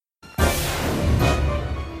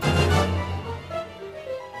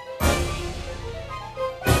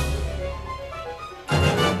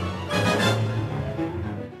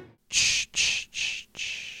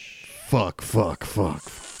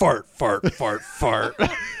fart, fart, fart, fart.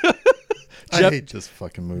 I hate this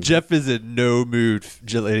fucking movie. Jeff is in no mood,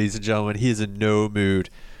 ladies and gentlemen. He is in no mood.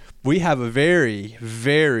 We have a very,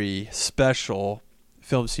 very special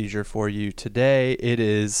film seizure for you today. It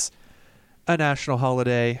is a national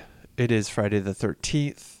holiday. It is Friday the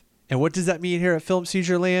 13th. And what does that mean here at Film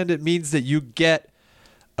Seizure Land? It means that you get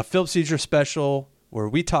a Film Seizure special where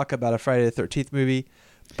we talk about a Friday the 13th movie.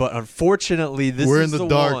 But unfortunately, we're in the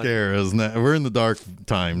dark era, isn't it? We're in the dark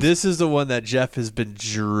times. This is the one that Jeff has been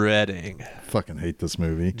dreading. Fucking hate this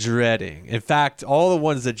movie. Dreading. In fact, all the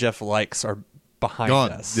ones that Jeff likes are behind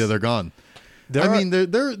us. Yeah, they're gone.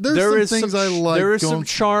 There's some things I like. There is some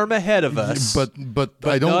charm ahead of us, but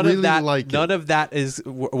I don't really like it. None of that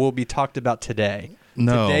will be talked about today.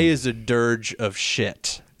 No. Today is a dirge of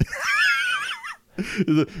shit.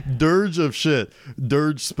 The dirge of shit.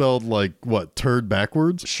 Dirge spelled like what? Turd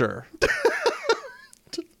backwards? Sure.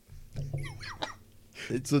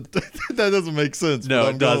 That doesn't make sense. No,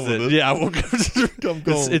 it doesn't. Yeah, we'll go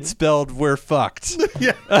it's spelled we're fucked.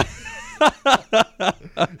 Yeah.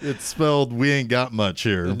 It's spelled we ain't got much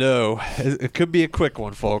here. No, it could be a quick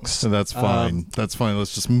one, folks. And that's fine. That's fine.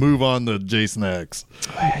 Let's just move on to Jason X.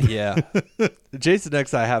 Yeah. Jason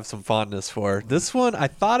X I have some fondness for. This one I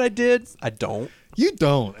thought I did. I don't. You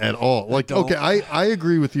don't at all. Like, okay, I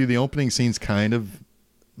agree with you. The opening scene's kind of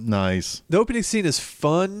nice. The opening scene is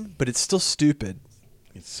fun, but it's still stupid.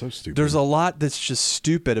 It's so stupid. There's a lot that's just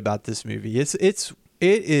stupid about this movie. It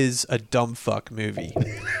is a dumb fuck movie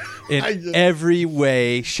in every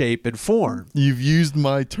way, shape, and form. You've used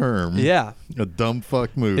my term. Yeah, a dumb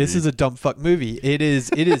fuck movie. This is a dumb fuck movie. It is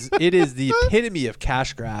the epitome of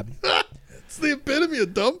cash grab. It's the epitome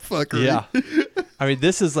of dumb fuckery. Yeah, I mean,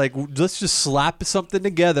 this is like, let's just slap something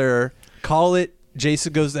together, call it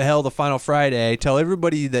Jason Goes to Hell: The Final Friday, tell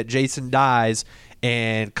everybody that Jason dies,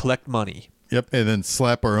 and collect money. Yep, and then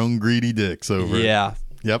slap our own greedy dicks over it. Yeah.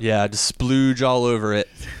 Yep. Yeah, just splooge all over it.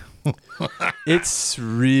 It's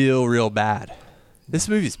real bad. This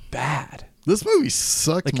movie's bad. This movie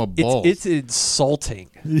sucks my balls. It's insulting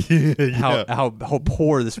how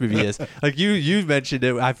poor this movie is. Like you mentioned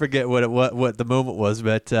it. I forget what the moment was,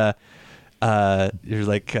 but you're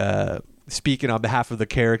like speaking on behalf of the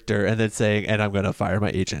character and then saying, "And I'm going to fire my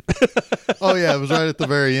agent." Oh yeah, it was right at the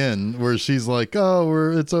very end where she's like,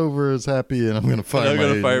 "Oh, it's over, it's happy, and I'm going to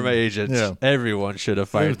fire my agent." Yeah. Everyone should have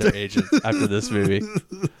fired their agents after this movie.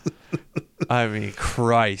 I mean,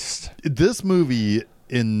 Christ. This movie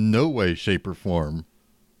in no way, shape, or form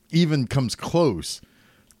even comes close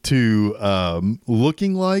to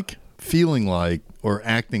looking like, feeling like, or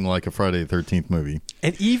acting like a Friday the 13th movie.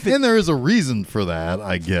 And there is a reason for that,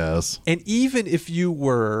 I guess. And even if you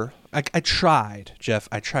were, I tried, Jeff,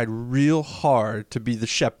 I tried real hard to be the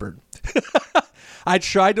shepherd. I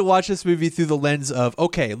tried to watch this movie through the lens of,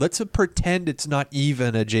 okay, let's pretend it's not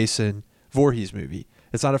even a Jason Voorhees movie.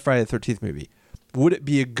 It's not a Friday the 13th movie. Would it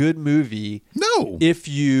be a good movie? No. If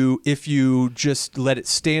you just let it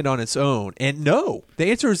stand on its own? And no. The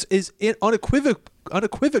answer is unequivocally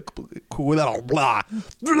blah.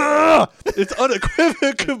 It's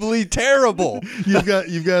unequivocally terrible. You've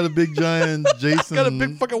got a big giant Jason. Got a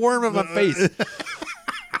big fucking worm in my face.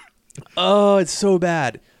 Oh, it's so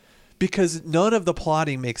bad. Because none of the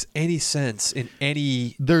plotting makes any sense in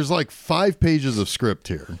any... There's like 5 pages of script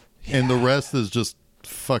here. Yeah. And the rest is just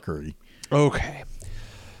fuckery. Okay.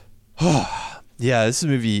 Yeah, this is a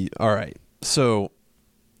movie. All right. So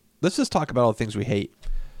let's just talk about all the things we hate.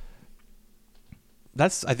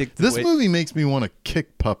 That's, I think... This movie makes me want to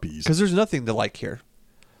kick puppies. Because there's nothing to like here.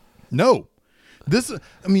 No.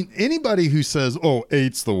 Anybody who says, oh,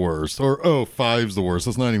 8's the worst, or, oh, 5's the worst,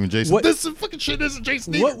 that's not even Jason. This fucking shit isn't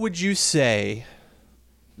Jason either. What would you say?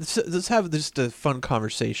 Let's have just a fun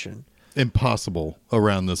conversation. Impossible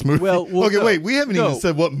around this movie. Well, okay, no, wait. We haven't even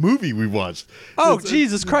said what movie we watched. Oh,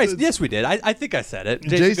 Jesus Christ. Yes, we did. I think I said it.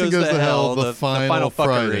 Jason Goes to Hell, the final fuckery.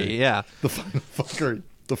 Friday. Yeah. The final fuckery.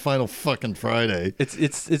 The final fucking Friday.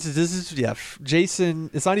 Jason,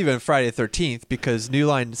 it's not even Friday the 13th because New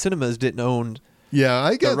Line Cinemas didn't own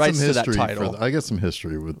I got the rights some history to that title. I got some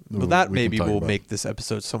history with well, that maybe will make this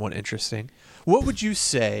episode somewhat interesting. What would you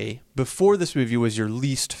say before this movie was your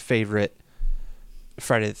least favorite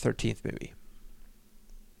Friday the 13th movie?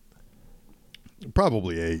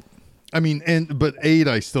 Probably 8. But 8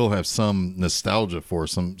 I still have some nostalgia for,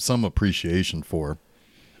 some appreciation for.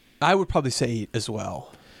 I would probably say 8 as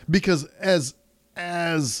well. Because as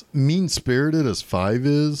mean-spirited as 5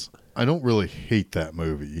 is, I don't really hate that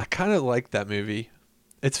movie. I kind of like that movie.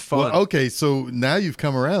 It's fun. Well, okay, so now you've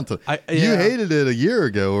come around to you hated it a year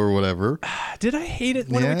ago or whatever. Did I hate it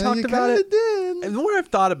when we talked about it? The more I've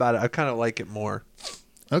thought about it, I kind of like it more.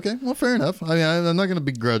 Okay, well, fair enough. I mean, I'm not going to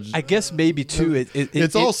begrudge. I guess maybe too.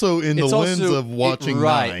 It's also in the lens of watching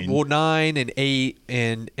right. 9. Well, 9 and 8,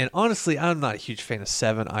 and honestly, I'm not a huge fan of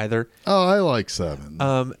 7 either. Oh, I like 7.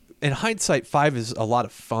 In hindsight, 5 is a lot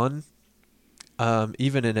of fun,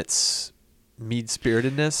 even in its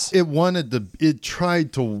mean-spiritedness. It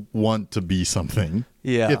tried to want to be something.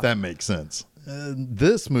 Yeah. If that makes sense.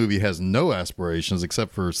 This movie has no aspirations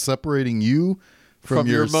except for separating you from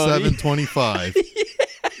your money. $7.25.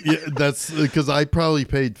 Yeah, that's because I probably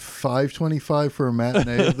paid $5.25 for a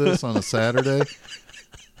matinee of this on a Saturday.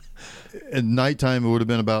 At nighttime, it would have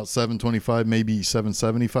been about $7.25, maybe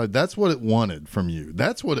 $7.75. That's what it wanted from you.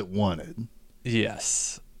 That's what it wanted.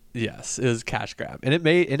 Yes, it was a cash grab, and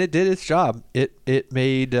it did its job. It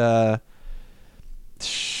made how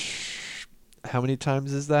many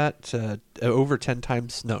times is that? Over 10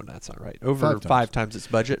 times? No, that's not right. Over 5 times its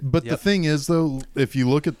budget. But the thing is, though, if you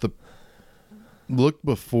look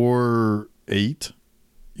before 8,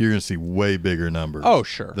 you're going to see way bigger numbers. Oh,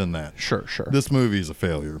 sure. Than that. Sure. This movie is a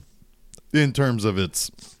failure in terms of its.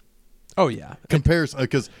 Oh yeah, comparison,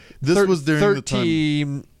 because this was during the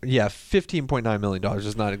time. Yeah, $15.9 million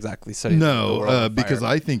is not exactly setting. No, because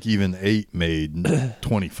I think even 8 made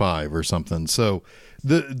 25 or something. So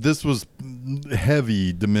this was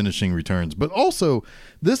heavy diminishing returns. But also,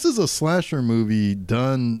 this is a slasher movie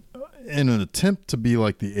done in an attempt to be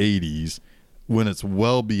like the 80s, when it's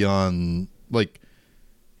well beyond, like,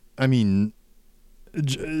 I mean,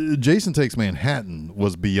 Jason Takes Manhattan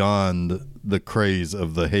was beyond the craze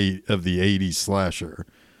of the 80s slasher.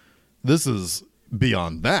 This is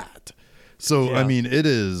beyond that. So yeah. I mean, it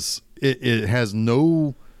has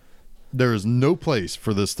no, there is no place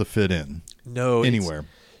for this to fit in. No, anywhere.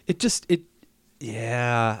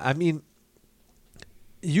 Yeah. I mean,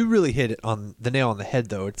 you really hit it on the nail on the head,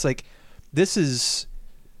 though. It's like,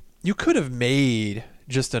 you could have made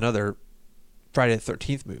just another Friday the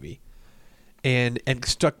 13th movie and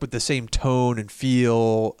stuck with the same tone and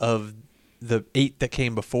feel of the 8 that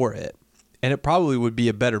came before it, and it probably would be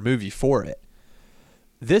a better movie for it.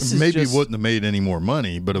 This maybe wouldn't have made any more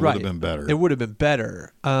money, but it would have been better. It would have been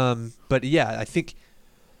better. But yeah, I think,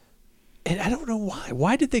 and I don't know why.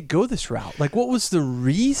 Why did they go this route? Like, what was the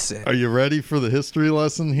reason? Are you ready for the history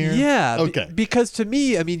lesson here? Yeah. Okay. Because to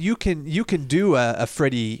me, I mean, you can do a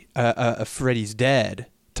Freddy's Dead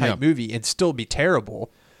type movie and still be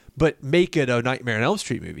terrible, but make it a Nightmare on Elm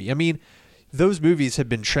Street movie. I mean, those movies have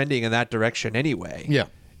been trending in that direction anyway. Yeah.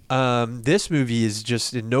 This movie is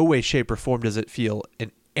just in no way, shape, or form does it feel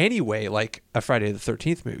in any way like a Friday the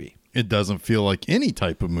 13th movie. It doesn't feel like any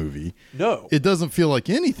type of movie. No. It doesn't feel like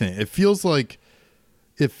anything. It feels like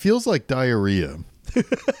diarrhea.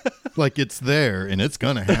 Like it's there and it's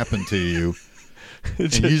going to happen to you.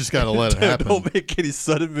 And you just got to let it happen. Don't make any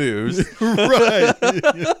sudden moves. Right.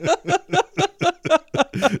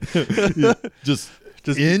 Just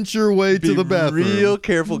inch your way to the bathroom. Real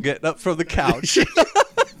careful getting up from the couch.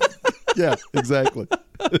 Yeah, exactly.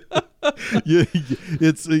 That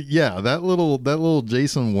little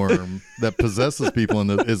Jason worm that possesses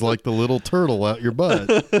people is like the little turtle out your butt.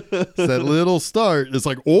 It's that little start. It's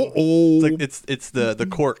like It's the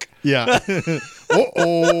cork. Yeah.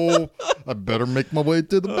 I better make my way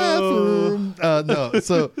to the bathroom. No.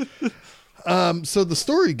 So the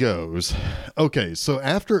story goes. Okay. So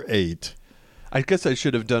after 8. I guess I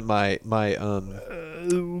should have done my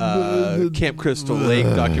Camp Crystal Lake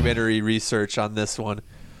documentary research on this one.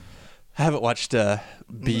 I haven't watched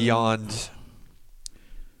Beyond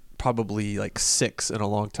probably like 6 in a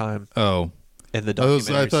long time. Oh. In the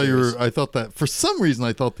documentary I thought that for some reason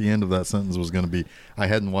I thought the end of that sentence was going to be I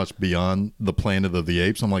hadn't watched Beyond the Planet of the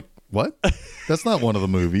Apes. I'm like, what? That's not one of the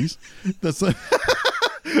movies. That's not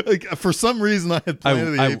like, for some reason, I had Planet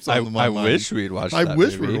of the Apes on my mind. I wish we'd watched that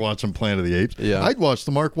we were watching Planet of the Apes. Yeah. I'd watch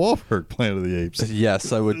the Mark Wahlberg Planet of the Apes.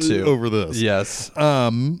 Yes, I would too. Over this. Yes.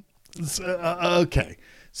 Okay.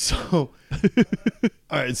 So, all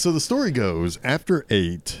right. So the story goes, after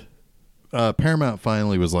 8, Paramount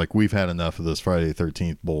finally was like, we've had enough of this Friday the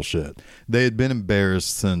 13th bullshit. They had been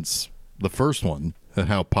embarrassed since the first one at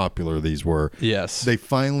how popular these were. Yes. They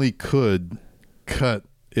finally could cut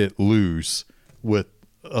it loose with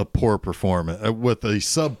a poor performance, with a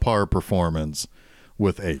subpar performance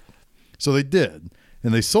with 8. So they did,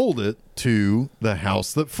 and they sold it to the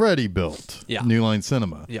house that Freddy built, New Line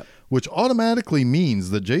Cinema, which automatically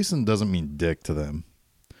means that Jason doesn't mean dick to them.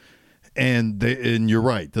 And you're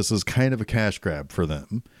right, this is kind of a cash grab for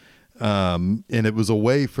them. And it was a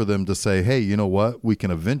way for them to say, hey, you know what? We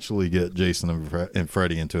can eventually get Jason and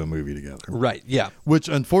Freddy into a movie together. Right, yeah. Which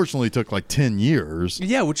unfortunately took like 10 years.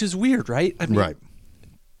 Yeah, which is weird, right? I mean, right.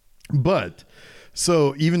 But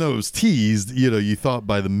So even though it was teased, you thought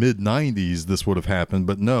by the mid 90s this would have happened,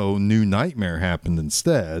 but no, New Nightmare happened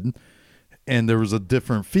instead. And there was a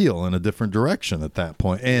different feel and a different direction at that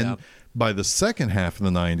point. And by the second half of the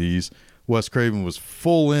 90s, Wes Craven was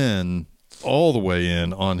all the way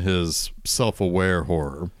in on his self-aware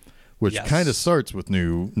horror, which kind of starts with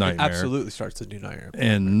New Nightmare. It absolutely starts with New Nightmare.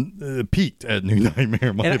 And peaked at New Nightmare,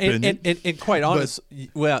 in my opinion. And quite honest,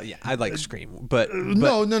 I like Scream, but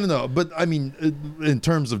no. But I mean, in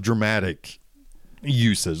terms of dramatic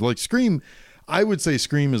usage, like Scream, I would say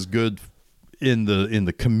Scream is good in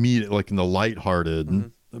the comedic, like in the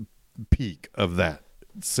lighthearted peak of that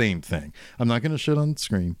same thing. I'm not going to shit on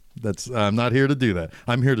Scream. I'm not here to do that.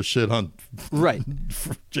 I'm here to shit on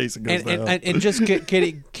Jason Goes to Hell. And just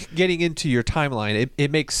getting into your timeline,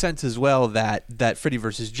 it makes sense as well that Freddy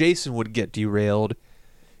versus Jason would get derailed,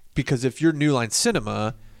 because if you're New Line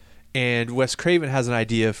Cinema and Wes Craven has an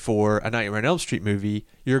idea for a Nightmare on Elm Street movie,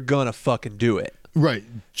 you're gonna fucking do it. Right.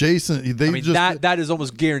 Jason, that is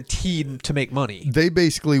almost guaranteed to make money. They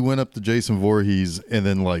basically went up to Jason Voorhees and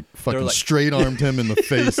then fucking straight armed him in the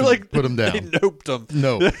face and put him down. They noped him.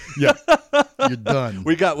 No. Yeah. You're done.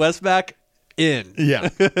 We got Wes back in. Yeah.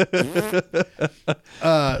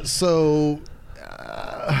 So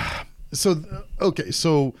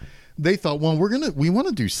they thought, well, we want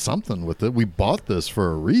to do something with it. We bought this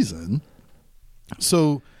for a reason.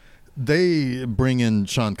 So they bring in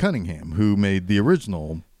Sean Cunningham, who made the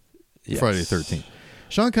original Friday the 13th.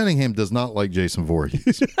 Sean Cunningham does not like Jason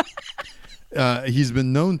Voorhees. He's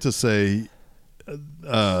been known to say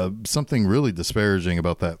something really disparaging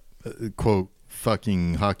about that, quote,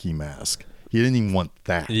 fucking hockey mask. He didn't even want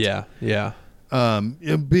that. Yeah. And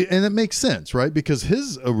it makes sense, right? Because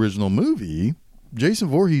his original movie, Jason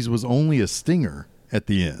Voorhees was only a stinger at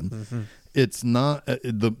the end. Mm-hmm. It's not,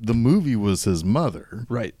 the movie was his mother.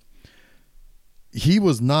 Right. He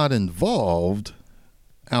was not involved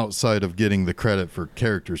outside of getting the credit for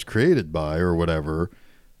characters created by or whatever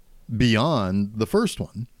beyond the first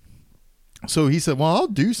one. So he said, well, I'll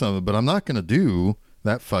do something, but I'm not going to do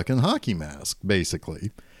that fucking hockey mask,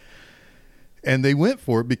 basically. And they went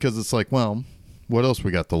for it because it's like, well, what else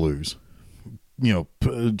we got to lose?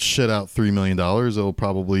 Shit out $3 million. It'll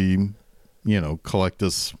probably, collect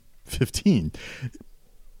us 15.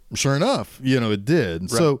 Sure enough, it did.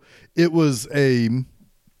 Right. So it was New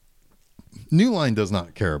Line does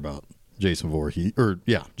not care about Jason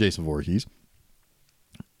Voorhees.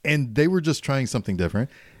 And they were just trying something different.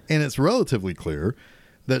 And it's relatively clear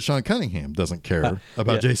that Sean Cunningham doesn't care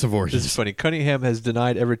about Jason Voorhees. This is funny. Cunningham has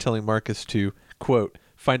denied ever telling Marcus to, quote,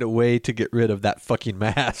 find a way to get rid of that fucking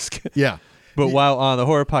mask. Yeah. But while on the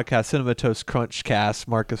horror podcast Cinematos Crunchcast,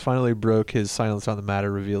 Marcus finally broke his silence on the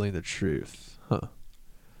matter, revealing the truth. Huh.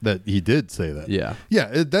 That he did say that. Yeah.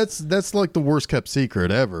 Yeah, that's like the worst kept secret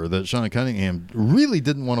ever, that Sean Cunningham really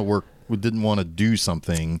didn't want to do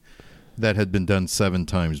something that had been done 7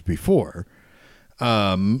 times before.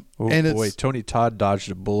 Tony Todd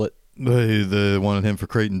dodged a bullet. They wanted him for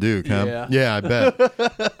Creighton Duke, huh? Yeah, I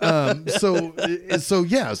bet. So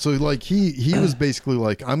like he was basically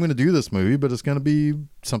like, I'm going to do this movie, but it's going to be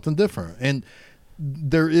something different. And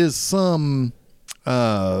there is some,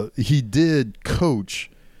 he did coach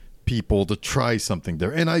people to try something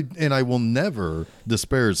there. And I will never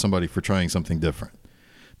disparage somebody for trying something different.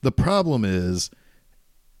 The problem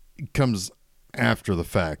comes after the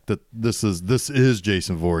fact that this is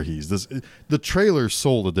Jason Voorhees. The trailer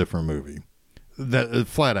sold a different movie, that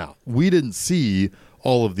flat out. We didn't see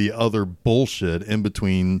all of the other bullshit in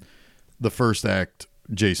between the first act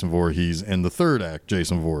Jason Voorhees and the third act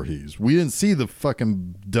Jason Voorhees. We didn't see the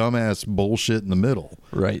fucking dumbass bullshit in the middle.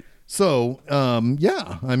 Right. So, I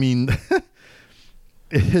mean,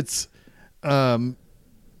 it's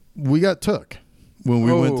we got took when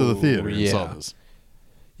we went to the theater and saw this.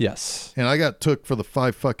 Yes. And I got took for the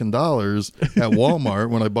 $5 fucking at Walmart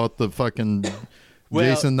when I bought the fucking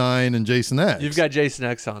Jason 9 and Jason X. You've got Jason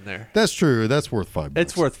X on there. That's true. That's worth $5.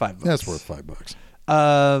 It's worth $5. That's worth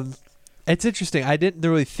 $5. It's interesting. I didn't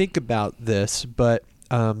really think about this, but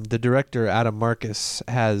the director, Adam Marcus,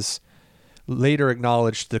 has later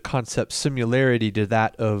acknowledged the concept similarity to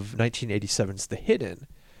that of 1987's The Hidden,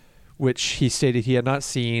 which he stated he had not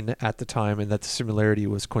seen at the time, and that the similarity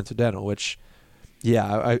was coincidental, which...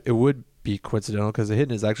 Yeah, it would be coincidental because The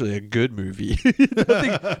Hidden is actually a good movie.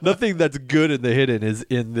 nothing that's good in The Hidden is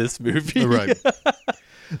in this movie. Right.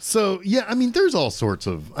 So, yeah, I mean, there's all sorts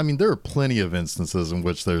of... I mean, there are plenty of instances in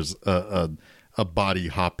which there's a body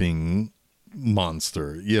hopping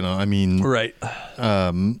monster, I mean... Right.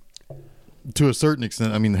 To a certain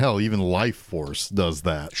extent, I mean, hell, even Life Force does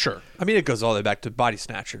that. Sure. I mean, it goes all the way back to Body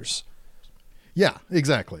Snatchers. Yeah,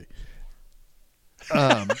 exactly.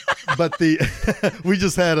 But we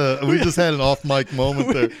just had an off mic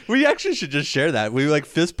moment there. We actually should just share that. We like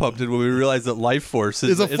fist pumped it when we realized that Life Force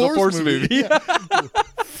is a Force movie. Yeah.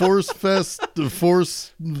 Force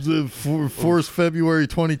February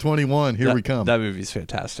 2021. Here we come. That movie's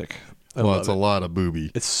fantastic. Well, it's a lot of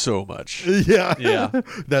booby. It's so much. Yeah, Yeah.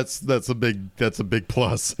 that's a big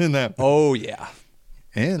plus in that. Oh yeah.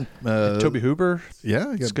 And Toby Hooper.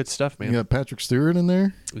 Yeah, It's good stuff, man. You got Patrick Stewart in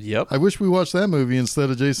there. Yep. I wish we watched that movie instead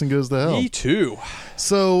of Jason Goes to Hell. Me too.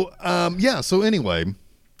 So, So anyway,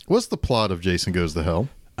 what's the plot of Jason Goes to Hell?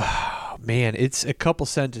 Oh, man, it's a couple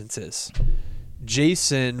sentences.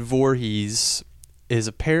 Jason Voorhees is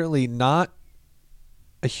apparently not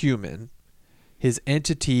a human. His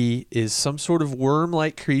entity is some sort of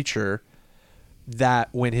worm-like creature that,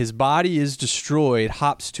 when his body is destroyed,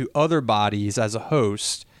 hops to other bodies as a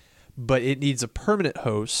host, but it needs a permanent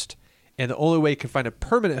host, and the only way it can find a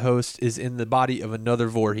permanent host is in the body of another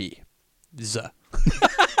Voorhees. You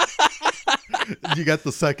got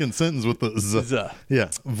the second sentence with the z. Yeah,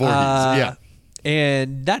 Voorhees. Yeah.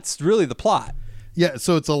 And that's really the plot. Yeah,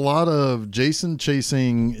 so it's a lot of Jason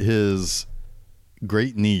chasing his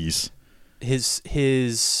great niece. His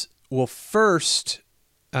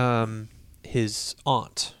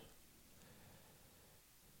aunt.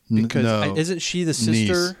 Because isn't she the sister?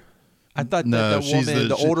 Niece. I thought No, that she's woman,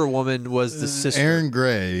 the older woman, was the sister. Erin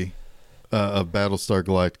Gray of Battlestar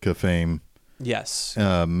Galactica fame. Yes.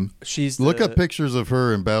 She's look up pictures of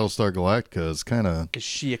her in Battlestar Galactica. It's kind of. Is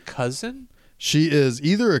she a cousin? She is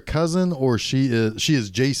either a cousin or she is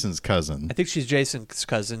Jason's cousin. I think she's Jason's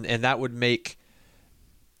cousin, and that would make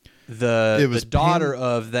the daughter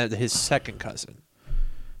of his second cousin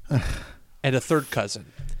and a third cousin.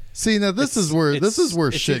 See, now this is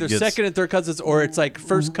where shit either gets second and third cousins, or it's like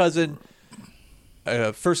first cousin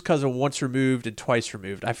once removed and twice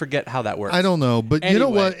removed. I forget how that works. I don't know, but Anyway. You know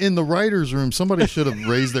what? In the writers' room, somebody should have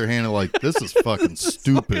raised their hand and like, this is fucking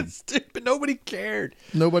stupid. Stupid. Nobody cared.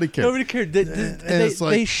 Nobody cared.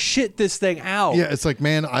 They shit this thing out. Yeah, it's like,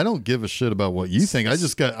 man, I don't give a shit about what you think. I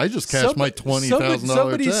just cashed my $20,000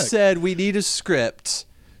 Somebody check. said we need a script.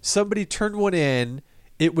 Somebody turned one in.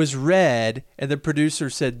 It was read, and the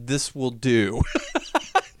producer said, "This will do."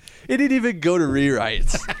 It didn't even go to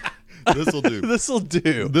rewrites. This'll do. This'll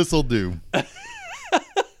do. This'll do.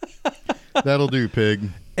 That'll do, pig.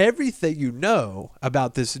 Everything you know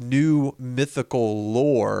about this new mythical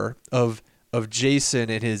lore of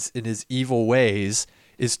Jason and his evil ways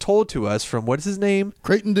is told to us from, what is his name?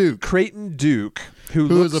 Creighton Duke. Creighton Duke,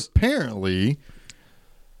 who is apparently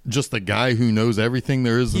just a guy who knows everything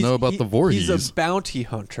there is to know about the Voorhees. He's a bounty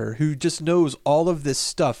hunter who just knows all of this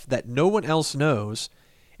stuff that no one else knows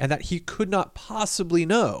and that he could not possibly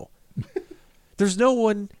know. There's no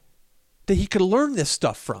one that he could learn this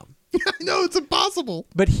stuff from. I know, it's impossible.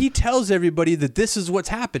 But he tells everybody that this is what's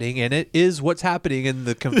happening, and it is what's happening in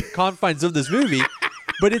the confines of this movie,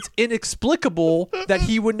 but it's inexplicable that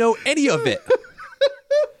he would know any of it.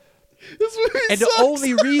 This movie and sucks.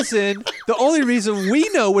 the only reason we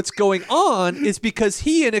know what's going on is because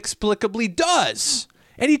he inexplicably does,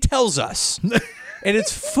 and he tells us, and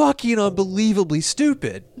it's fucking unbelievably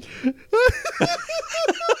stupid. This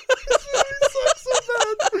movie sucks so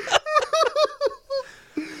bad.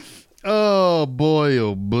 Oh boy!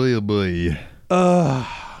 Oh boy! Oh boy!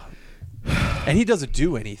 And he doesn't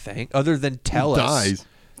do anything other than tell us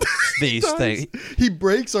these things. He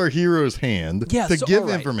breaks our hero's hand to give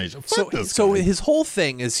information. So his whole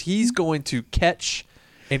thing is he's going to catch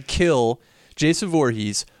and kill Jason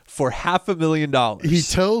Voorhees for $500,000. He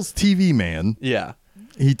tells TV Man. Yeah.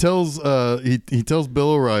 He tells he tells Bill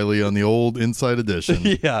O'Reilly on the old Inside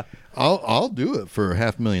Edition. Yeah. I'll do it for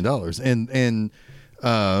 $500,000.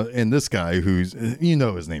 And this guy who's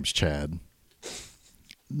his name's Chad.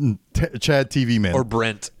 Chad TV Man or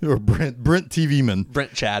Brent TV Man.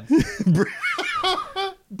 Brent Chad.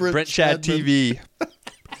 Brent Chad TV.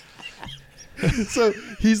 So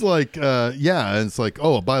he's like, and it's like,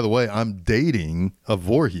 oh, by the way, I'm dating a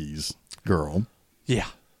Voorhees girl. Yeah.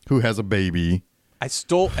 Who has a baby. I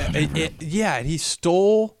stole and he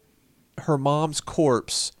stole her mom's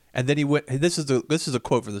corpse, and then he went. This is a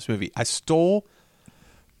quote from this movie. I stole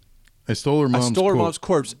her mom's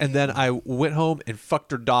corpse, and then I went home and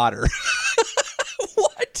fucked her daughter.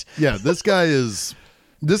 What? Yeah, this guy is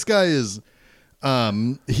he's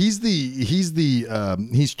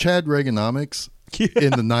Chad Reaganomics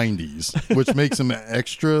in the 90s, which makes him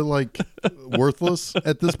extra worthless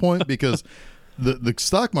at this point because the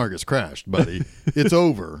stock market's crashed, buddy. It's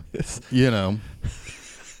over.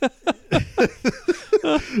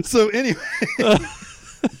 So anyway,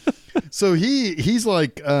 So he's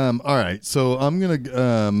like, all right, so I'm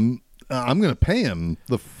gonna pay him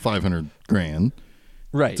the $500,000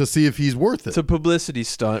 Right. to see if he's worth it. It's a publicity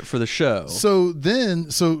stunt for the show. So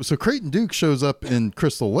then, so Creighton Duke shows up in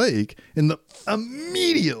Crystal Lake, and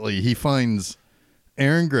immediately he finds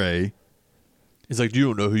Aaron Gray. He's like, "You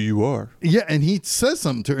don't know who you are." Yeah, and he says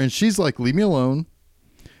something to her, and she's like, "Leave me alone."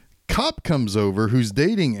 Cop comes over, who's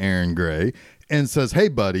dating Aaron Gray, and says, "Hey,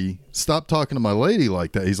 buddy, stop talking to my lady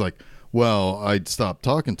like that." He's like, "Well, I'd stop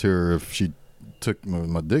talking to her if she took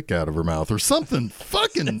my dick out of her mouth or something."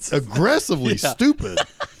 Fucking aggressively stupid.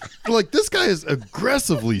 Like, this guy is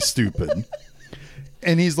aggressively stupid.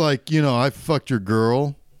 And he's like, "I fucked your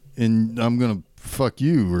girl, and I'm gonna fuck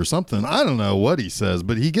you," or something. I don't know what he says,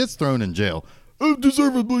 but he gets thrown in jail.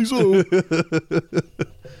 Deservedly so.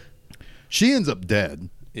 She ends up dead.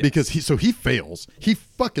 Yeah. Because he fails. He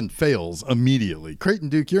fucking fails immediately. Creighton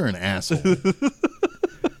Duke, you're an asshole.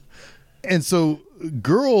 And so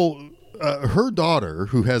girl, her daughter,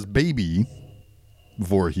 who has baby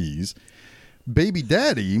Voorhees, baby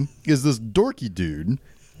daddy is this dorky dude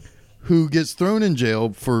who gets thrown in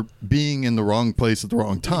jail for being in the wrong place at the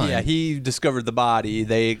wrong time. Yeah, he discovered the body.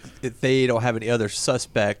 They don't have any other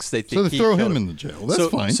suspects. They think so they throw him in the jail. That's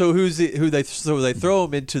fine. So they throw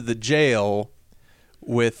him into the jail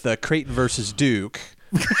with Creighton versus Duke.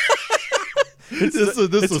 This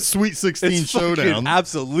is a Sweet 16 showdown.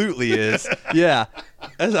 Absolutely is. Yeah,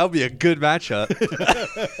 that'll be a good matchup.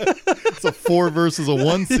 It's a 4 versus a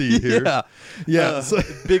 1 seed here. Yeah.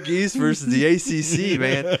 Big East versus the ACC,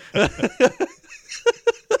 man.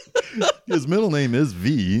 His middle name is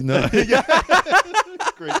V. No.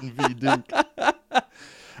 Creighton V. Duke.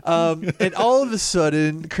 And all of a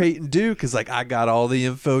sudden, Creighton Duke is like, "I got all the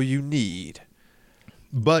info you need."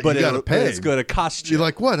 But you got to pay. It's going to cost you. You're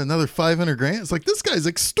like, what, another $500,000? It's like, this guy's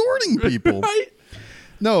extorting people. Right?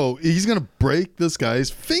 No, he's going to break this guy's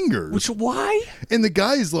fingers. Why? And the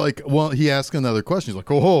guy's like, well, he asks another question. He's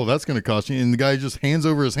like, oh, that's going to cost you. And the guy just hands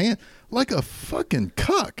over his hand like a fucking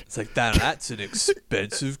cuck. It's like, that's an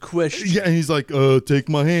expensive question. Yeah, and he's like, take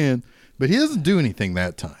my hand. But he doesn't do anything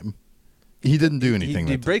that time. He didn't do anything.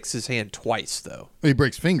 He breaks his hand twice, though. He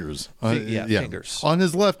breaks fingers. Fingers. On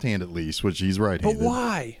his left hand, at least, which he's right-handed. But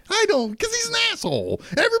why? I don't, because he's an asshole.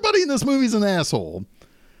 Everybody in this movie's an asshole.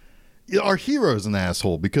 Our hero's an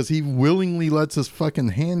asshole because he willingly lets his fucking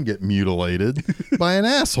hand get mutilated by an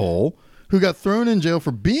asshole who got thrown in jail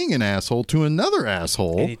for being an asshole to another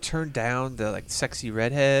asshole. And he turned down the sexy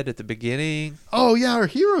redhead at the beginning. Oh, yeah, our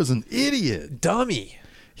hero's an idiot. Dummy.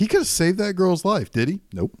 He could have saved that girl's life, did he?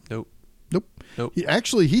 Nope.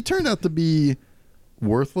 He turned out to be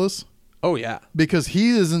worthless. Oh, yeah. Because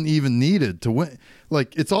he isn't even needed to win.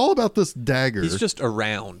 Like, it's all about this dagger. He's just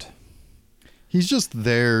around. He's just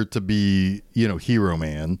there to be, hero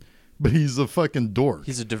man. But he's a fucking dork.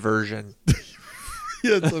 He's a diversion.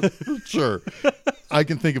 Yeah, sure. I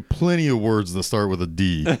can think of plenty of words that start with a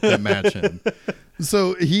D that match him.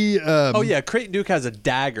 So he... Creighton Duke has a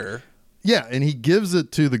dagger. Yeah, and he gives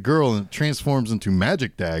it to the girl, and it transforms into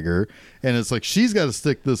Magic Dagger, and it's like she's got to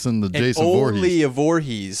stick this in the Jason Voorhees. Only a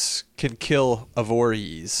Voorhees can kill a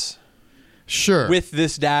Voorhees. Sure. With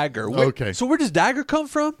this dagger. Okay. So where does dagger come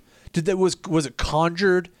from? Was it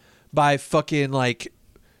conjured by fucking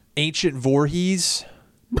ancient Voorhees?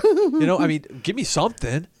 Give me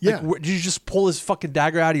something. Yeah. Did you just pull his fucking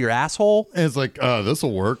dagger out of your asshole? And it's like,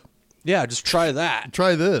 this'll work. Yeah, just try that.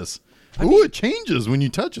 Try this. It changes when you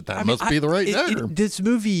touch it. That must be the right dagger. This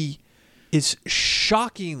movie is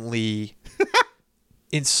shockingly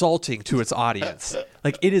insulting to its audience.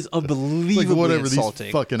 It is unbelievably insulting.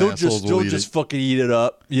 These fucking assholes they'll just fucking eat it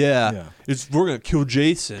up. Yeah. We're going to kill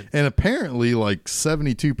Jason. And apparently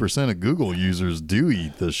 72% of Google users do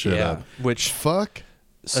eat this shit up. Which fuck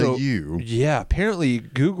you. Yeah, apparently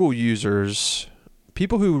Google users,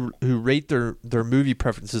 people who rate their movie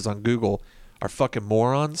preferences on Google are fucking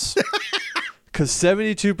morons. Because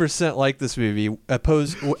 72% like this movie, as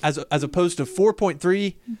opposed to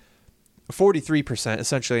 43%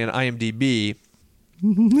 essentially on IMDb.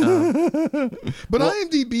 But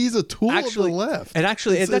IMDb is a tool of the left. And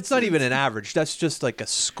that's not even an average. That's just a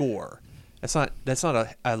score. That's not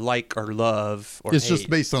a like or love or it's hate. just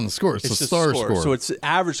based on the score. It's a just star score. So it's an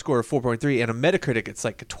average score of 4.3, and a Metacritic it's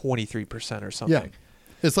a 23% or something. Yeah.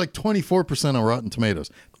 It's 24% on Rotten Tomatoes.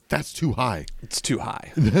 That's too high. It's too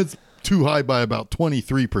high. That's too high by about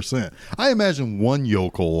 23%. I imagine one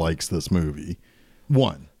yokel likes this movie.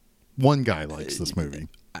 One guy likes this movie.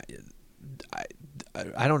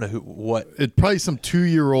 I don't know what. It's probably some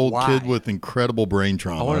 2-year-old Why? kid with incredible brain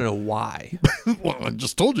trauma. I want to know why. Well, I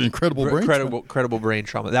just told you, incredible brain trauma. Incredible brain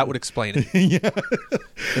trauma. That would explain it. Yeah.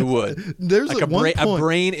 It would. There's Like a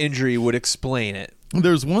brain injury would explain it.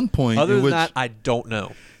 There's one point Other in than which that, I don't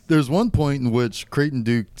know. there's one point in which Creighton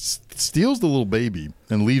Duke steals the little baby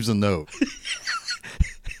and leaves a note.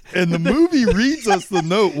 And the movie reads us the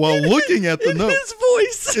note while looking at the note. His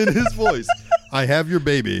voice. In his voice. I have your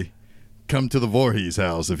baby. Come to the Voorhees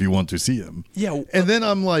house if you want to see him. Yeah. And then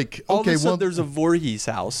I'm like, All okay, of a sudden well, there's a Voorhees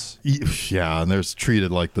house. yeah, and there's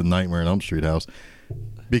treated like the Nightmare on Elm Street house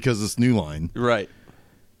because it's New Line. Right.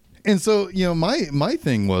 And so, my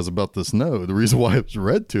thing was about this note, the reason why it was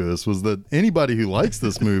read to us was that anybody who likes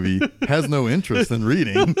this movie has no interest in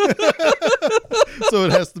reading. So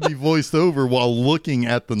it has to be voiced over while looking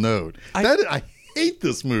at the note. I hate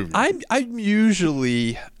this movie. I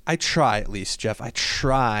try at least, Jeff. I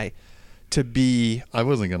try to be. I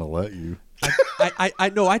wasn't going to let you.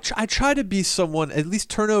 I know. I try to be someone, at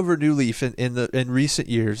least turn over a new leaf in recent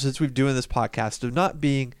years since we've doing this podcast, of not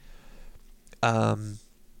being A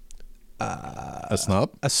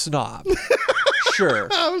snob? a snob. Sure,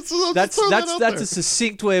 That's that's a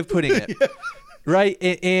succinct way of putting it. Yeah. Right,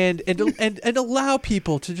 and allow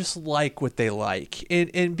people to just like what they like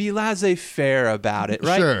and be laissez-faire about it,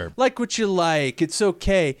 right? Sure. Like what you like, it's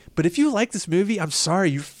okay. But if you like this movie, I'm sorry,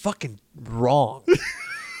 you're fucking wrong.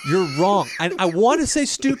 You're wrong. I want to say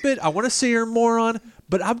stupid. I want to say you're a moron,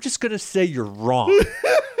 but I'm just gonna say you're wrong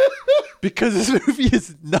because this movie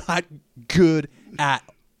is not good at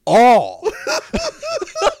all.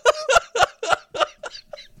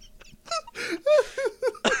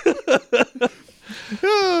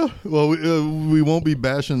 Well, we won't be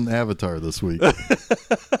bashing Avatar this week.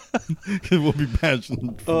 We'll be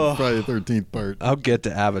bashing Friday the 13th part. I'll get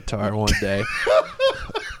to Avatar one day.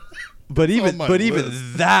 But even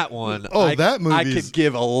that one, that movie I could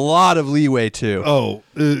give a lot of leeway to. Oh,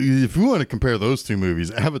 if we want to compare those two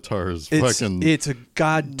movies, Avatar is fucking. It's a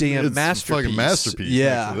goddamn it's masterpiece. Fucking masterpiece.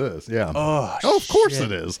 Yeah. Next to this. Yeah. Oh, of course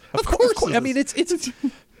shit. it is. Of course. I mean, it's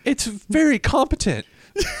very competent.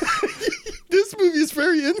 This movie is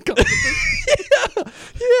very incompetent.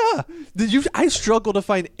 Yeah. I struggle to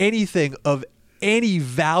find anything of any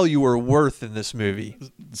value or worth in this movie.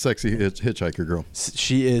 Sexy hitchhiker girl.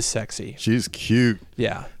 She is sexy. She's cute.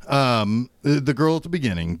 Yeah. The girl at the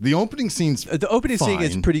beginning. The opening scene's The opening fine. scene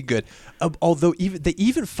is pretty good. Although they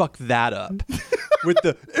even fuck that up with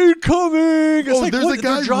the incoming. It's like, there's what, a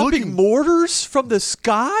guy they're dropping looking- mortars from the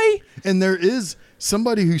sky. And there is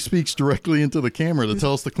somebody who speaks directly into the camera to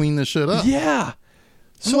tell us to clean this shit up. Yeah.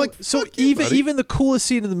 So like, fuck you, even buddy. even the coolest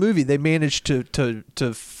scene in the movie, they managed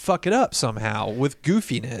to fuck it up somehow with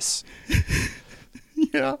goofiness.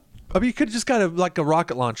 Yeah. I mean, you could have just got a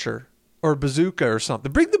rocket launcher or a bazooka or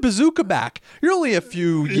something. Bring the bazooka back. You're only a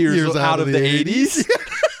few years out of the 80s.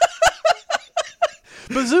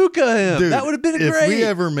 Bazooka him. Dude, That would have been if great. we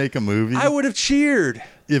ever make a movie, I would have cheered.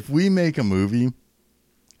 if we make a movie,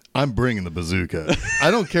 I'm bringing the bazooka.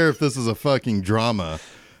 I don't care if this is a fucking drama.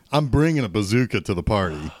 I'm bringing a bazooka to the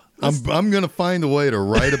party. I'm going to find a way to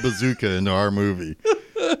write a bazooka into our movie.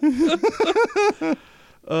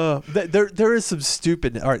 There is some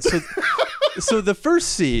stupid. All right, so the first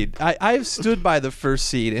scene, I've stood by the first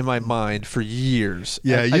scene in my mind for years.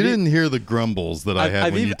 Yeah, you I mean, didn't hear the grumbles that I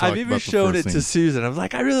had when you talked I've even about the shown it first to scene. Susan. I was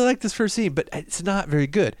like, I really like this first scene, but it's not very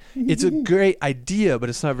good. It's a great idea, but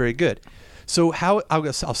it's not very good. So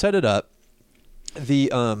I'll set it up.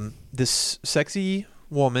 This sexy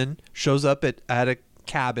woman shows up at a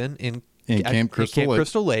cabin in Camp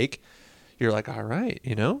Crystal Lake. You're like, all right,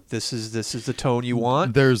 this is the tone you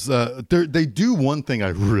want. There's they do one thing I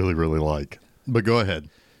really, really like. But go ahead.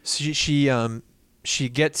 She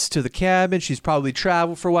gets to the cabin. She's probably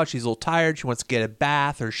traveled for a while. She's a little tired. She wants to get a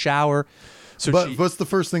bath or shower. So But what's the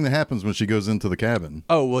first thing that happens when she goes into the cabin?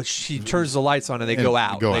 she turns the lights on and they go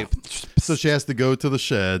out. So she has to go to the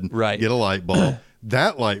shed, Right. get a light bulb.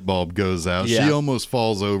 That light bulb goes out. Yeah. She almost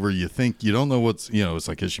falls over. You don't know it's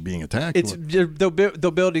like, is she being attacked? They're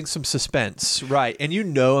building some suspense, right? And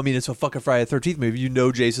I mean, it's a fucking Friday the 13th movie.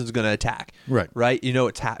 Jason's going to attack, Right?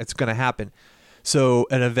 It's going to happen. So,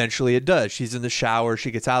 and eventually it does. She's in the shower. She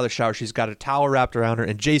gets out of the shower. She's got a towel wrapped around her,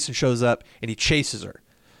 and Jason shows up and he chases her.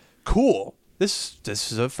 Cool. This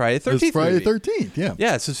is a Friday the 13th It's Friday movie. the 13th, yeah.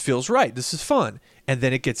 Yeah, this feels right. This is fun. And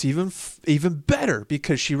then it gets even better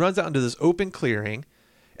because she runs out into this open clearing,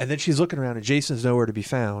 and then she's looking around, and Jason's nowhere to be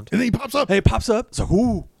found. And then he pops up. And he pops up. It's like,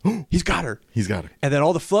 ooh, he's got her. He's got her. And then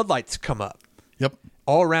all the floodlights come up. Yep.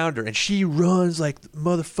 All around her, and she runs like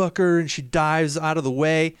motherfucker, and she dives out of the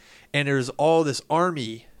way, and there's all this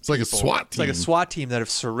army It's like a people. SWAT It's like a team. SWAT team that have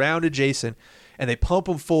surrounded Jason, and they pump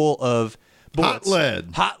him full of bullets.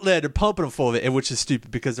 Hot lead. They're pumping him full of it, which is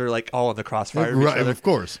stupid because they're like all in the crossfire of each Right, other. of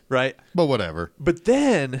course. Right? But whatever. But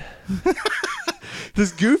then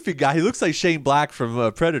this goofy guy, he looks like Shane Black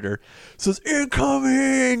from Predator, says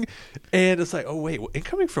incoming, and it's like, oh wait,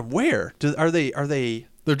 incoming from where? Are they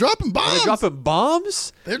They're dropping bombs. dropping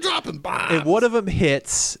bombs? They're dropping bombs. And one of them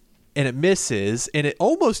hits, and it misses, and it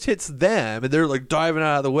almost hits them, and they're like diving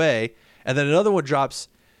out of the way, and then another one drops,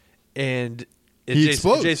 and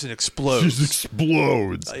explodes. Jason explodes. Just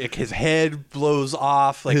explodes. Like his head blows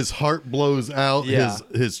off. Like His heart blows out. Yeah.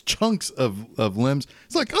 His chunks of limbs.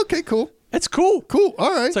 It's like, okay, cool. it's cool. Cool.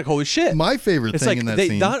 All right. It's like holy shit. My favorite It's thing like in that they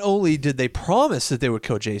scene. not only did they promise that they would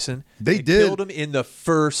kill Jason, They did. killed him in the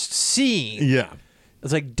first scene. Yeah.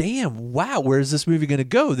 It's like, damn, wow, where's this movie going to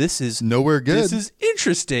go? This is Nowhere good. This is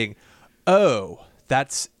interesting. Oh,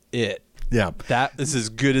 that's it. Yeah. That is as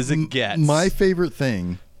good as it gets. My favorite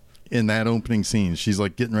thing in that opening scene, she's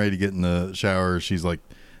like getting ready to get in the shower. She's like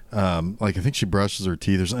I think she brushes her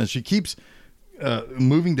teeth or something. And she keeps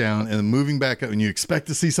moving down and moving back up, and you expect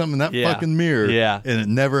to see something in that Yeah. fucking mirror. Yeah. And it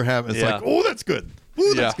never happens. It's Yeah. like, oh, that's good.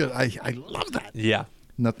 Oh, that's Yeah. good. I love that. Yeah.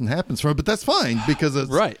 Nothing happens from it, but that's fine because it's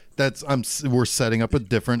Right. we're setting up a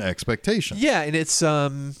different expectation. Yeah, and it's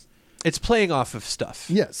playing off of stuff.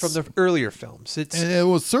 Yes. From the earlier films. It's And it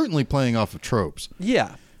was certainly playing off of tropes.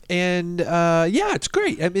 yeah. And yeah, it's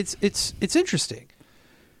great. I mean, it's interesting.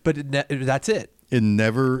 But that's it. It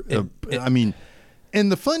never. It- I mean,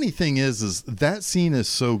 and the funny thing is that scene is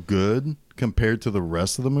so good compared to the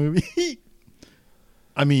rest of the movie.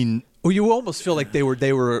 I mean, Well, you almost feel like they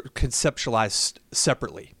were conceptualized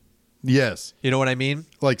separately. yes, You know what I mean?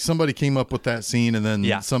 like somebody came up with that scene, and then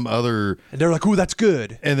Yeah. some other, And they're like, "Ooh, that's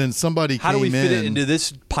good. and then somebody How came do we fit in. it into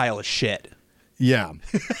this pile of shit?" Yeah.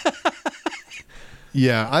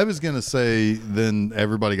 Yeah, I was gonna say then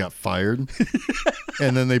everybody got fired,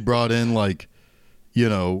 and then they brought in like,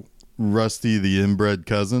 Rusty the inbred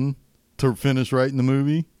cousin to finish writing the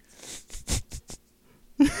movie.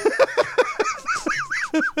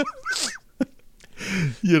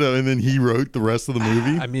 And then he wrote the rest of the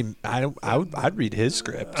movie. I mean, I'd read his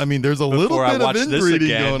script. I mean, there's a little Before I bit of watch this inbreeding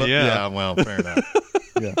again, going on. yeah. Well, fair enough.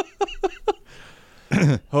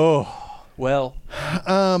 Yeah. Oh, well,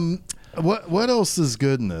 What else is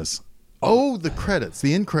good in this? Oh, the credits,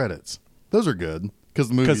 the end credits. Those are good because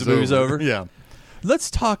the movie's over? Yeah.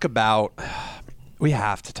 let's talk about. We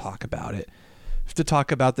have to talk about it. We have to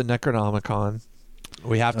talk about the Necronomicon.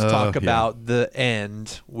 We have to talk yeah. about the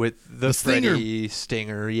end with the stinger. Freddy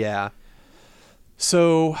stinger. Yeah.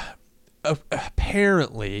 So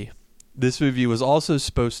apparently, this movie was also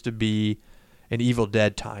supposed to be an Evil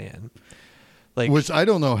Dead tie-in. Which I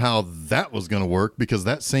don't know how that was going to work because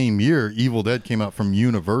that same year, Evil Dead came out from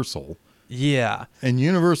Universal. Yeah. And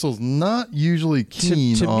Universal's not usually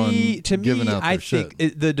keen on giving out their I shit.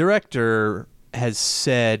 think the director has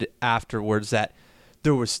said afterwards that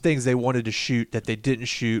there was things they wanted to shoot that they didn't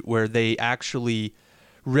shoot, where they actually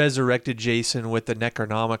resurrected Jason with the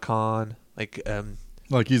Necronomicon.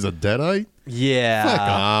 Like he's a Deadite? Yeah. Fuck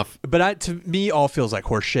off. But to me, all feels like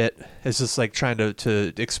horseshit. It's just like trying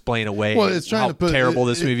to explain away Well, it's trying how to put terrible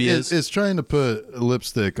this movie is. It's trying to put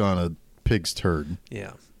lipstick on a pig's turd.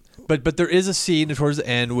 Yeah. But there is a scene towards the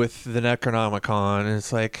end with the Necronomicon, and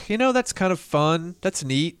it's like, that's kind of fun. That's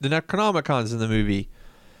neat. The Necronomicon's in the movie.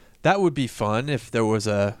 That would be fun if there was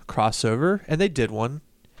a crossover, and they did one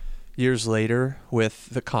years later with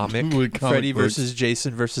the comic, With comic Freddy books. versus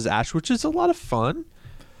Jason versus Ash, which is a lot of fun.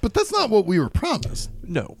 But that's not what we were promised.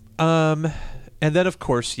 No. And then, of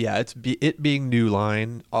course, yeah, it being New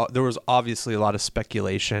Line, there was obviously a lot of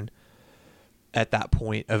speculation at that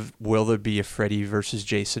point of, will there be a Freddy versus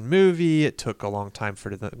Jason movie? It took a long time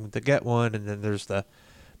for them to get one, and then there's the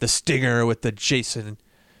stinger with the Jason,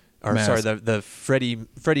 or Mask. sorry, the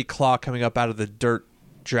Freddy claw coming up out of the dirt,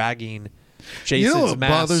 dragging Jason's what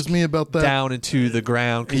mask bothers me about that? down into the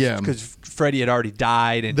ground because Freddy had already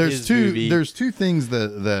died in his movie. There's two things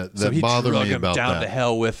that So he bother drug me him about down that. to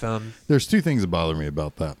hell with him. There's two things that bother me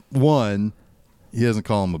about that. One, he doesn't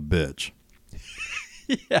call him a bitch.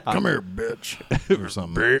 Yeah. Come here, bitch, or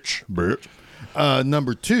something. Bitch.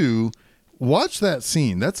 Number two, watch that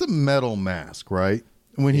scene. That's a metal mask, right?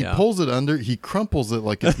 When he Yeah. pulls it under, he crumples it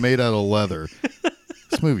like it's made out of leather.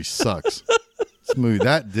 This movie sucks. This movie,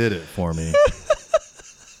 that did it for me.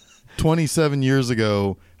 27 years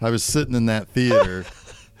ago, I was sitting in that theater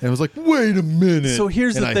and was like, wait a minute. So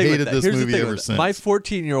here's and the I thing. hated with that. this Here's the movie thing ever with that. since. My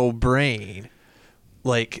 14-year-old brain,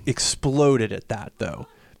 exploded at that though,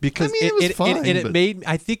 because I mean, it was fine, and it but- made.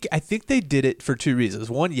 I think they did it for two reasons.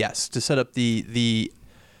 One, yes, to set up the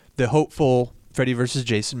the hopeful Freddy versus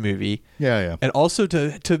Jason movie. Yeah. And also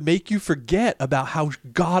to make you forget about how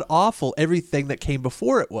god awful everything that came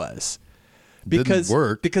before it was. Didn't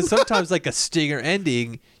work. Because sometimes like a stinger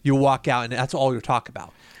ending, you'll walk out and that's all you'll talk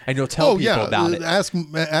about. And you'll tell people about it.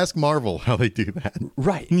 Ask Marvel how they do that.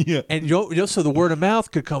 Right. Yeah. And so the word of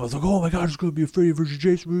mouth could come. It's like, oh my God, it's going to be a Freddy versus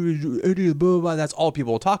Jason movie. Blah, blah, blah. That's all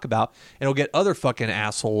people will talk about. And it'll get other fucking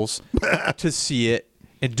assholes to see it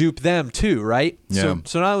and dupe them too, right? Yeah.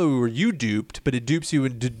 So not only were you duped, but it dupes you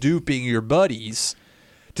into duping your buddies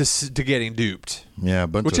to getting duped. Yeah,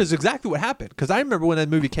 which is exactly what happened. Because I remember when that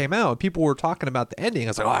movie came out, people were talking about the ending. I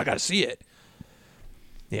was like, oh, I got to see it.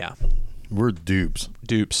 Yeah. We're dupes.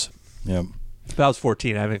 Dupes. Yeah. If I was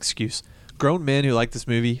 14, I have an excuse. Grown men who like this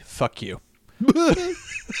movie, fuck you.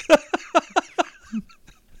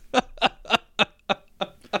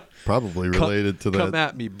 Probably related to that. Come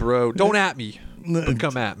at me, bro. Don't at me. But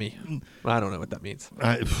come at me. I don't know what that means.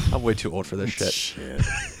 I'm way too old for this shit.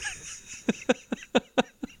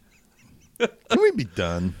 Can we be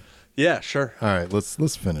done? Yeah, sure. All right,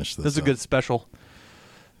 let's finish this. This is a good special.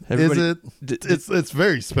 Is it? It's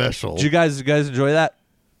very special. Did you guys enjoy that?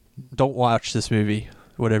 Don't watch this movie.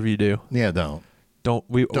 Whatever you do, Yeah, don't.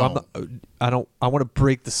 I want to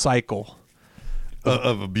break the cycle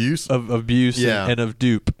Of abuse? of abuse Yeah. and of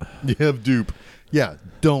dupe. You have dupe. Yeah,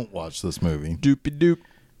 don't watch this movie. Doopy doop.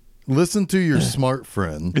 Listen to your smart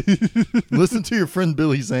friend. Listen to your friend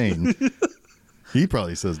Billy Zane. He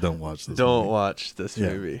probably says don't watch this Don't movie. watch this Yeah.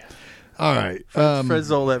 movie. All right. Friends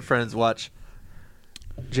don't let friends watch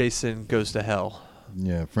Jason Goes to Hell.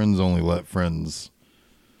 Yeah, friends only let friends,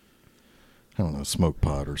 I don't know, smoke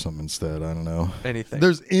pot or something instead. I don't know. Anything.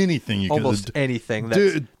 There's anything you Almost could anything.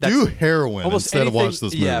 do heroin almost instead anything, of watch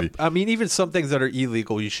this movie. Yeah, I mean, even some things that are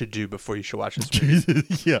illegal you should do before you should watch this movie.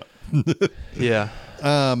 Yeah. Yeah.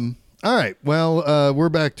 All right. Well, we're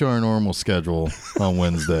back to our normal schedule on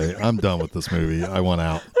Wednesday. I'm done with this movie. I want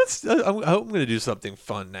out. I'm going to do something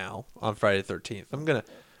fun now on Friday the 13th.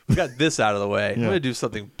 We got this out of the way. I'm Yeah. going to do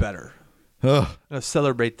something better. Ugh. I'm going to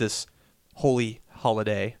celebrate this holy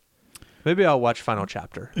holiday. Maybe I'll watch Final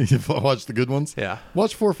Chapter. You've watched the good ones? Yeah.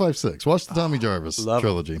 Watch 4, 5, 6. Watch the Tommy Jarvis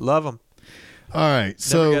trilogy. Love them. All right.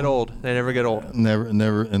 So Never get old. They never get old. Never,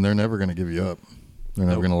 and they're never going to give you up. They're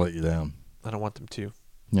never going to let you down. I don't want them to.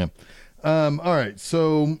 Yeah. All right.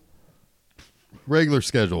 So regular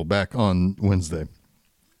schedule back on Wednesday.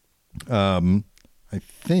 I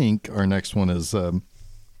think our next one is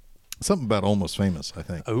something about Almost Famous, I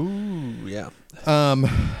think. Oh, yeah.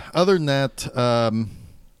 Other than that,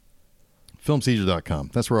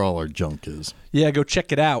 filmseizure.com. That's where all our junk is. Yeah, go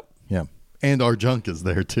check it out. Yeah. And our junk is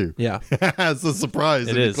there too. Yeah. It's a surprise.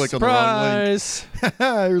 It if is. you click Surprise. on the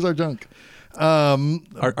wrong link. Here's our junk.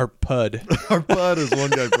 Our pud. Our bud, as one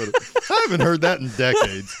guy put it. I haven't heard that in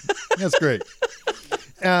decades. That's great.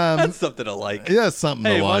 That's something to like. Yeah, something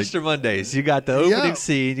Hey, to like. Monster Mondays. You got the opening Yeah.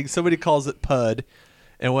 scene. Somebody calls it pud.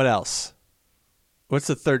 And what else? What's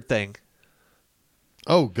the third thing?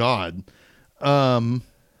 Oh God.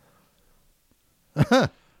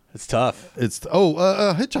 It's tough. It's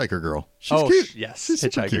Hitchhiker Girl. She's Oh, cute. yes. She's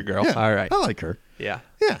super Hitchhiker cute. Girl. Yeah, All right. I like her. Yeah.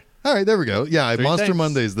 Yeah. All right, there we go. Yeah, Three Monster things.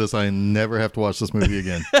 Mondays. This I never have to watch this movie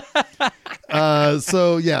again.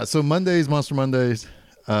 So Mondays, Monster Mondays.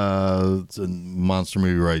 It's a monster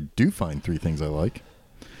movie where I do find three things I like.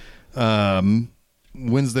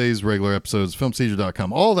 Wednesdays, regular episodes,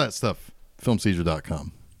 filmseizure.com. All that stuff,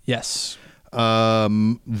 filmseizure.com. Yes.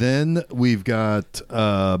 Then we've got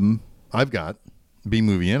I've got B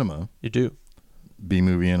Movie Enema. You do.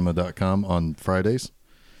 bmovieenema.com on Fridays.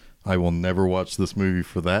 I will never watch this movie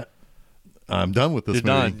for that. I'm done with this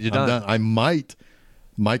You're movie. done. You're I'm done. I might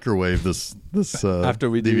microwave this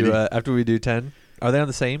After we do DVD. after we do 10. Are they on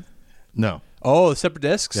the same? No. Oh, separate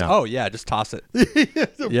discs? Yeah. Oh, yeah, just toss it.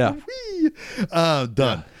 Yeah. Whee!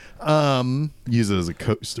 Done. Use it as a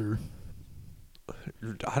coaster.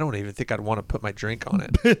 I don't even think I'd want to put my drink on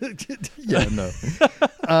it. Yeah,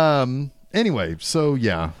 no. Anyway, so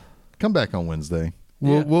yeah, come back on Wednesday.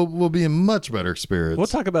 We'll be in much better spirits. We'll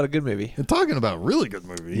talk about a good movie. and talking about a really good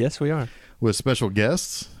movie. Yes, we are. With special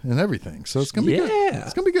guests and everything. So it's gonna be good. Yeah.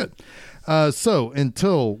 It's gonna be good. So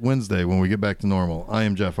until Wednesday when we get back to normal, I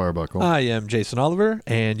am Jeff Arbuckle. I am Jason Oliver,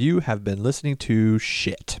 and you have been listening to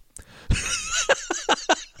Shit.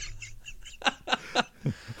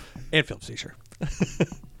 And Film Seizure.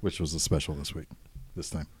 Which was a special this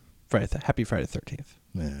time. Happy Friday the 13th.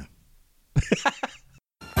 Yeah.